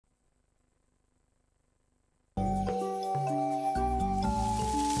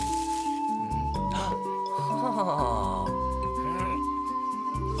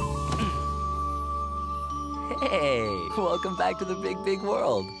Welcome back to the big, big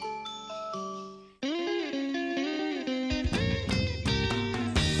world.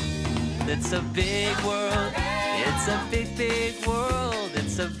 It's a big world. It's a big, big world.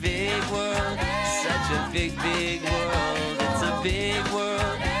 It's a big world. Such a big, big world. It's a big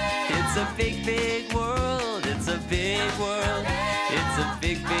world. It's a big, big world. It's a big world. It's a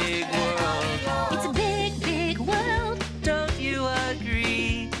big, big world. It's a big, big world. Don't you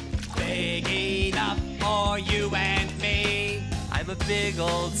agree? Big enough for you and me. I'm a big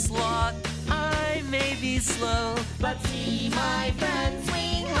old sloth. I may be slow, But see my friends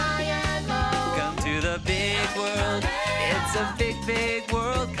swing high and low. come to the big world. It's a big, big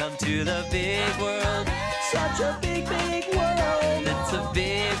world. Come to the big world. Such a big, big world. It's a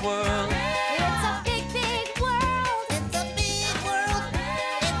big world. It's a big, big world. It's a big world.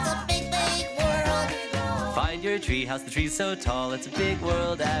 It's a big, big world. Find your tree house. The tree's so tall. It's a big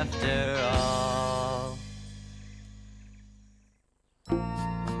world after all.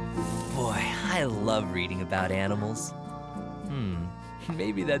 Boy, I love reading about animals.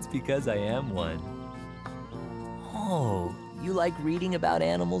 Maybe that's because I am one. Oh, you like reading about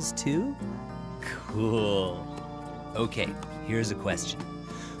animals too? Cool. Okay, here's a question.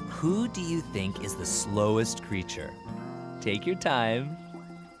 Who do you think is the slowest creature? Take your time.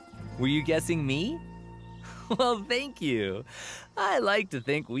 Were you guessing me? Well, thank you. I like to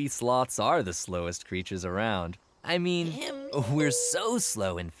think we sloths are the slowest creatures around. I mean, we're so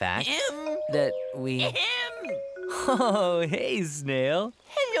slow, in fact, that we... Oh, hey, Snail.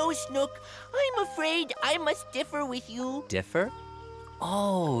 Hello, Snook. I'm afraid I must differ with you. Differ?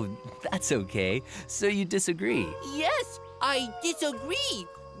 Oh, that's okay. So you disagree? Yes, I disagree.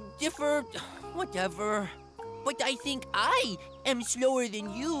 Differ, whatever. But I think I am slower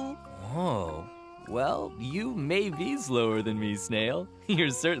than you. Oh, well, you may be slower than me, Snail. You're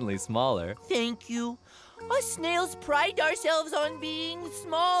certainly smaller. Thank you. Us snails pride ourselves on being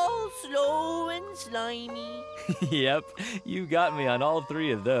small, slow, and slimy. Yep, you got me on all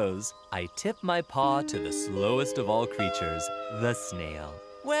three of those. I tip my paw to the slowest of all creatures, the snail.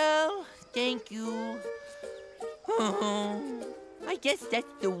 Well, thank you. I guess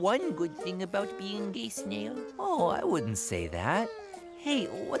that's the one good thing about being a snail. Oh, I wouldn't say that. Hey,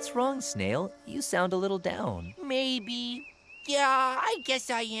 what's wrong, Snail? You sound a little down. Maybe. Yeah, I guess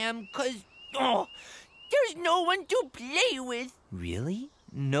I am, 'cause there's no one to play with. Really?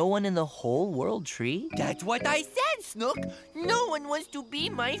 No one in the whole world tree? That's what I said, Snook. No one wants to be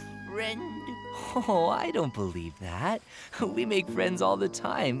my friend. Oh, I don't believe that. We make friends all the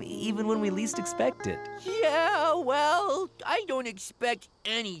time, even when we least expect it. Yeah, well, I don't expect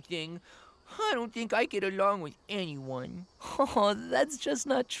anything. I don't think I get along with anyone. Oh, that's just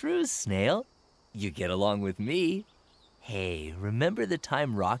not true, Snail. You get along with me. Hey, remember the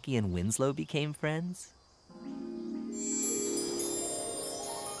time Rocky and Winslow became friends?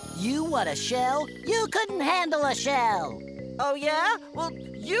 You want a shell? You couldn't handle a shell. Oh, yeah? Well,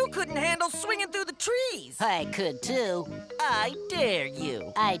 you couldn't handle swinging through the trees. I could too. I dare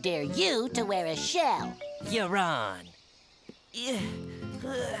you. I dare you to wear a shell. You're on. Phew.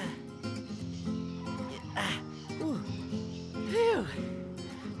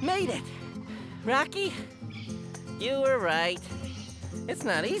 Made it. Rocky, you were right. It's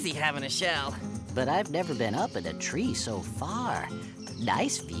not easy having a shell. But I've never been up in a tree so far.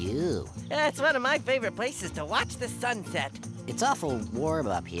 Nice view. It's one of my favorite places to watch the sunset. It's awful warm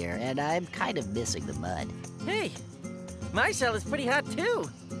up here, and I'm kind of missing the mud. Hey, my shell is pretty hot too.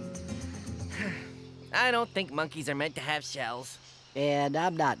 I don't think monkeys are meant to have shells. And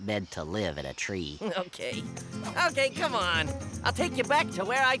I'm not meant to live in a tree. Okay. Okay, come on. I'll take you back to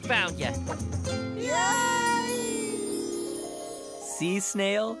where I found you. See,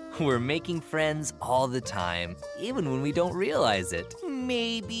 Snail? We're making friends all the time, even when we don't realize it.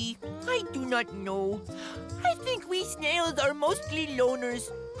 Maybe. I do not know. I think we snails are mostly loners,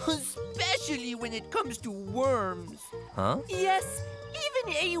 especially when it comes to worms. Huh? Yes,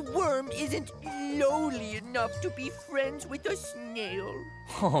 even a worm isn't lowly enough to be friends with a snail.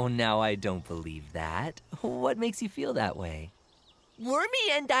 Oh, now I don't believe that. What makes you feel that way? Wormy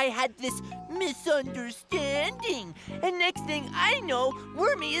and I had this misunderstanding, and next thing I know,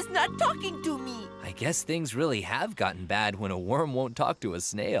 Wormy is not talking to me. I guess things really have gotten bad when a worm won't talk to a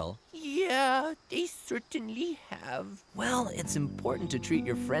snail. Yeah, they certainly have. Well, it's important to treat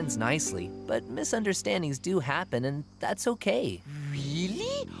your friends nicely, but misunderstandings do happen, and that's okay.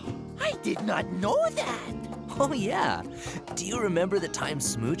 Really? I did not know that. Oh, yeah. Do you remember the time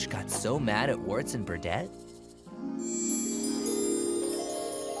Smooch got so mad at Warts and Burdette?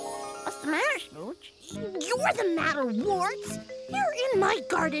 What's the matter, Smooch? You're the matter, Warts. You're in my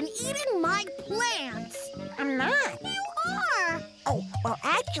garden eating my plants. I'm not. You are. Oh, well,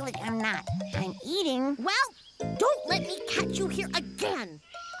 actually, I'm not. I'm eating. Well, don't let me catch you here again.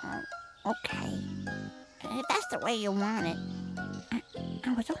 Okay. If that's the way you want it.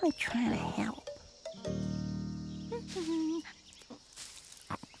 I was only trying to help.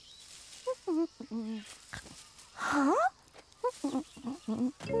 Huh?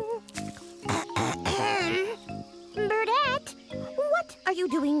 Burdette, what are you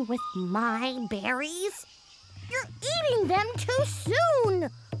doing with my berries? You're eating them too soon.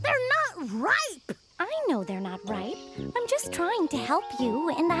 They're not ripe. I know they're not ripe. I'm just trying to help you,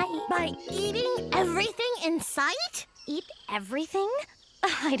 and By eating everything in sight? Eat everything?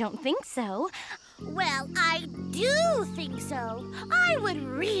 I don't think so. Well, I do think so. I would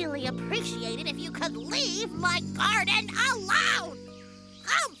really appreciate it if you could leave my garden alone.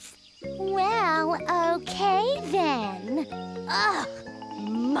 Humph! Well, okay then. Ugh,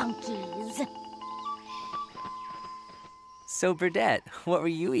 monkeys. So, Burdette, what were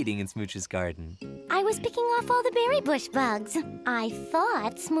you eating in Smooch's garden? I was picking off all the berry bush bugs. I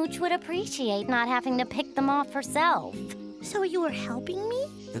thought Smooch would appreciate not having to pick them off herself. So you were helping me?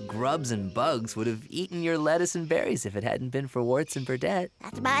 The grubs and bugs would have eaten your lettuce and berries if it hadn't been for Warts and Burdette.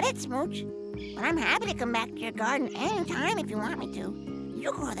 That's about it, Smooch. But I'm happy to come back to your garden anytime if you want me to.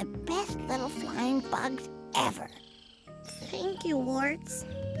 You grow the best little flying bugs ever. Thank you, Warts.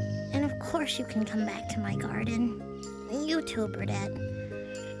 And of course you can come back to my garden. You too, Burdette.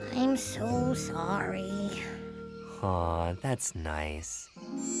 I'm so sorry. Aw, that's nice.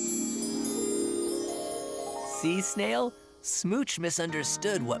 See, Snail? Smooch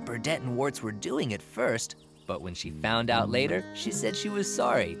misunderstood what Burdette and Warts were doing at first, but when she found out later, she said she was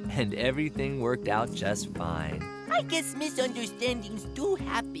sorry, and everything worked out just fine. I guess misunderstandings do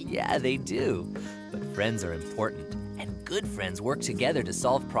happen. Yeah, they do. But friends are important, and good friends work together to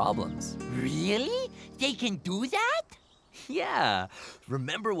solve problems. Really? They can do that? Yeah.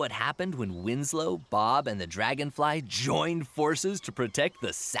 Remember what happened when Winslow, Bob, and the Dragonfly joined forces to protect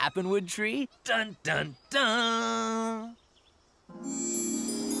the sappanwood tree? Dun, dun, dun!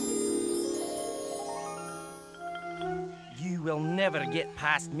 You will never get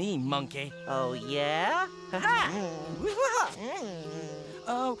past me, monkey. Oh, yeah? Ha-ha!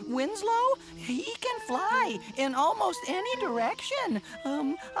 Winslow, he can fly in almost any direction.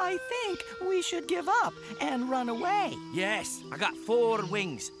 I think we should give up and run away. Yes, I got 4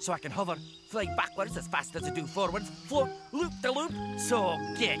 wings, so I can hover, fly backwards as fast as I do forwards, float loop-de-loop, so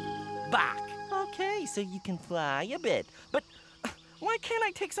get back. Okay, so you can fly a bit, but why can't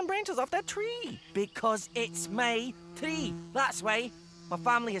I take some branches off that tree? Because it's my tree. That's why. My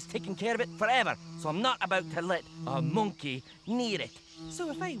family has taken care of it forever, so I'm not about to let a monkey near it.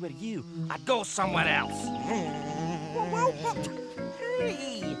 So if I were you, I'd go somewhere else. Hey!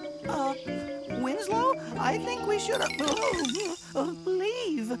 Winslow, I think we should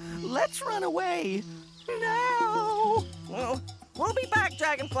leave. Let's run away. Now! Well, we'll be back,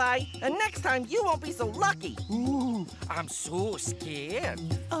 Dragonfly, and next time you won't be so lucky. Ooh, I'm so scared.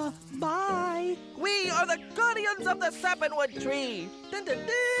 Bye. We are the guardians of the sappanwood tree. Dun, dun,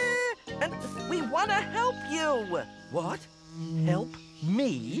 dun. And we want to help you. What? Help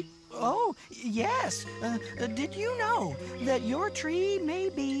me? Oh, yes. Did you know that your tree may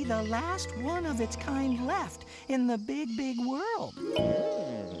be the last one of its kind left in the big, big world?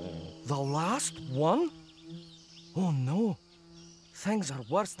 The last one? Oh, no. Things are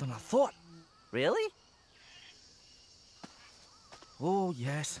worse than I thought. Really? Oh,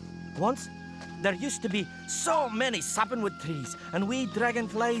 yes. Once, there used to be so many sappanwood trees, and we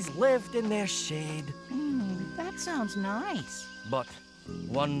dragonflies lived in their shade. That sounds nice. But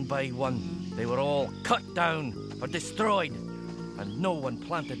one by one, they were all cut down or destroyed, and no one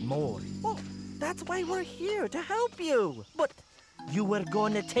planted more. Well, that's why we're here, to help you. But you were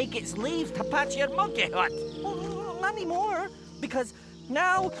going to take its leaves to patch your monkey hut. Well, not anymore, because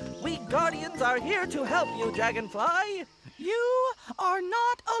now we guardians are here to help you, Dragonfly. You are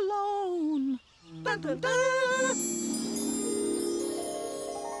not alone. Dun, dun, dun.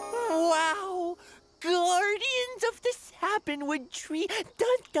 Wow! Guardians of the sappanwood tree!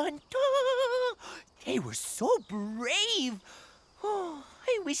 Dun, dun, dun! They were so brave! Oh,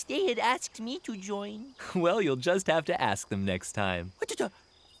 I wish they had asked me to join. Well, you'll just have to ask them next time.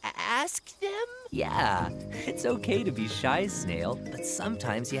 Ask them? Yeah, it's okay to be shy, Snail, but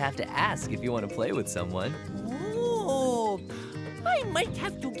sometimes you have to ask if you want to play with someone. Oh, I might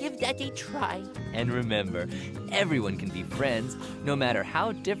have to give that a try. And remember, everyone can be friends, no matter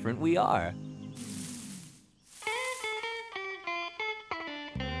how different we are.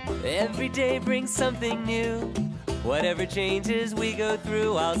 Every day brings something new. Whatever changes we go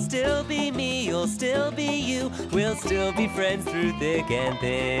through, I'll still be me, you'll still be you. We'll still be friends through thick and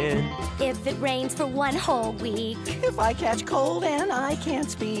thin. If it rains for one whole week, If I catch cold and I can't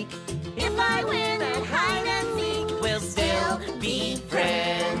speak, If I win at hide and seek, We'll still be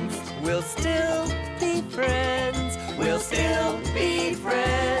friends. We'll still be friends. We'll still be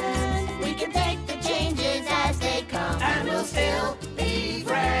friends. we can take the changes as they come. And we'll still be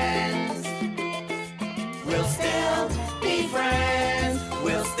friends. We'll still be friends.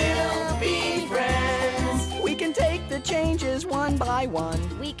 We'll still be friends. we can take the changes one by one.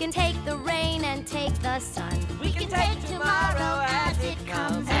 we can take the rain and take the sun. We can take tomorrow as it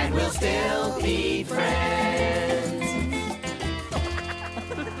comes. And we'll still be friends.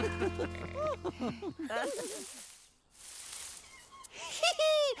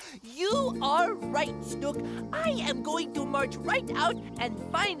 You are right, Snook. I am going to march right out and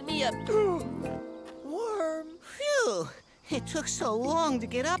find me a worm. Phew! It took so long to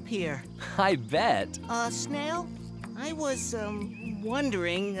get up here. I bet. Snail, I was,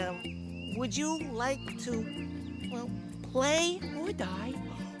 wondering, would you like to, well, play? Would I?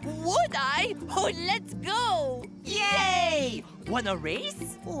 Would I? Oh, let's go! Yay! Wanna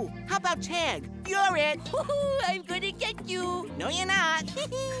race? Ooh, how about tag? You're it. Woohoo, I'm gonna get you. No, you're not.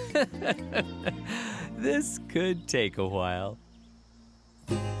 This could take a while.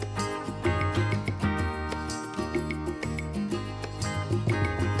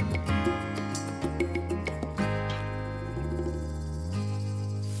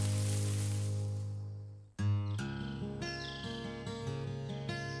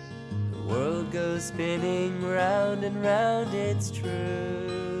 The world goes spinning round and round, it's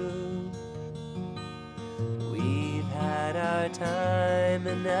true. We've had our time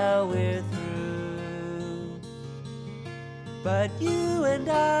and now we're through. But you and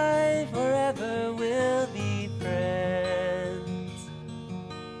I forever will be friends.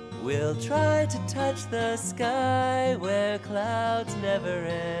 We'll try to touch the sky where clouds never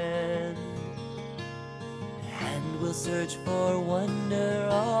end. And we'll search for wonder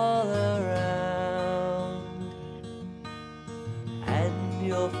all around. And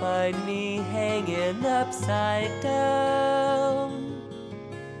you'll find me hanging upside down.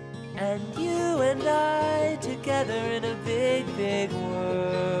 And you and I together in a big, big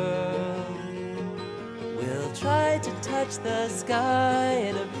world. We'll try to touch the sky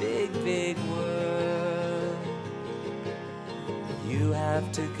in a big, big world. You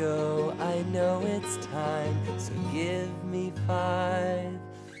have to go, I know it's time, so give me 5.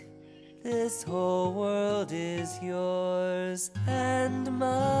 This whole world is yours and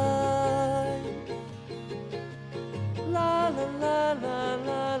mine. La la la la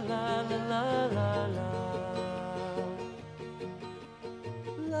la la la la la.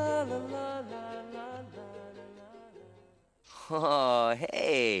 La la la la la la. Oh,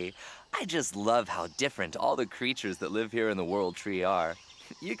 hey. I just love how different all the creatures that live here in the World Tree are.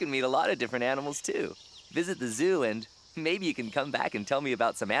 You can meet a lot of different animals too. Visit the zoo and maybe you can come back and tell me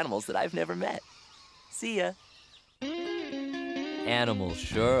about some animals that I've never met. See ya. Animals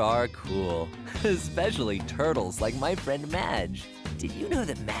sure are cool, especially turtles like my friend Madge. Did you know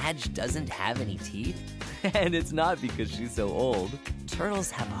that Madge doesn't have any teeth? And it's not because she's so old. Turtles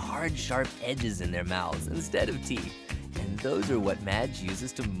have hard, sharp edges in their mouths instead of teeth. And those are what Madge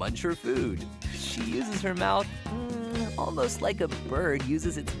uses to munch her food. She uses her mouth almost like a bird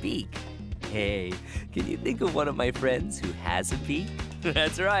uses its beak. Hey, can you think of one of my friends who has a beak?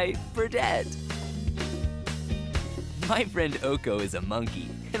 That's right, Burdette. My friend Oko is a monkey,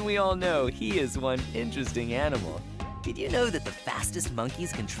 and we all know he is one interesting animal. Did you know that the fastest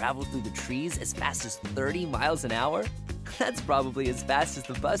monkeys can travel through the trees as fast as 30 miles an hour? That's probably as fast as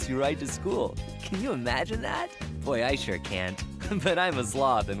the bus you ride to school. Can you imagine that? Boy, I sure can't. But I'm a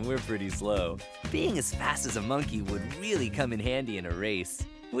sloth and we're pretty slow. Being as fast as a monkey would really come in handy in a race.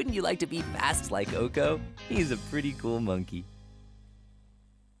 Wouldn't you like to be fast like Oko? He's a pretty cool monkey.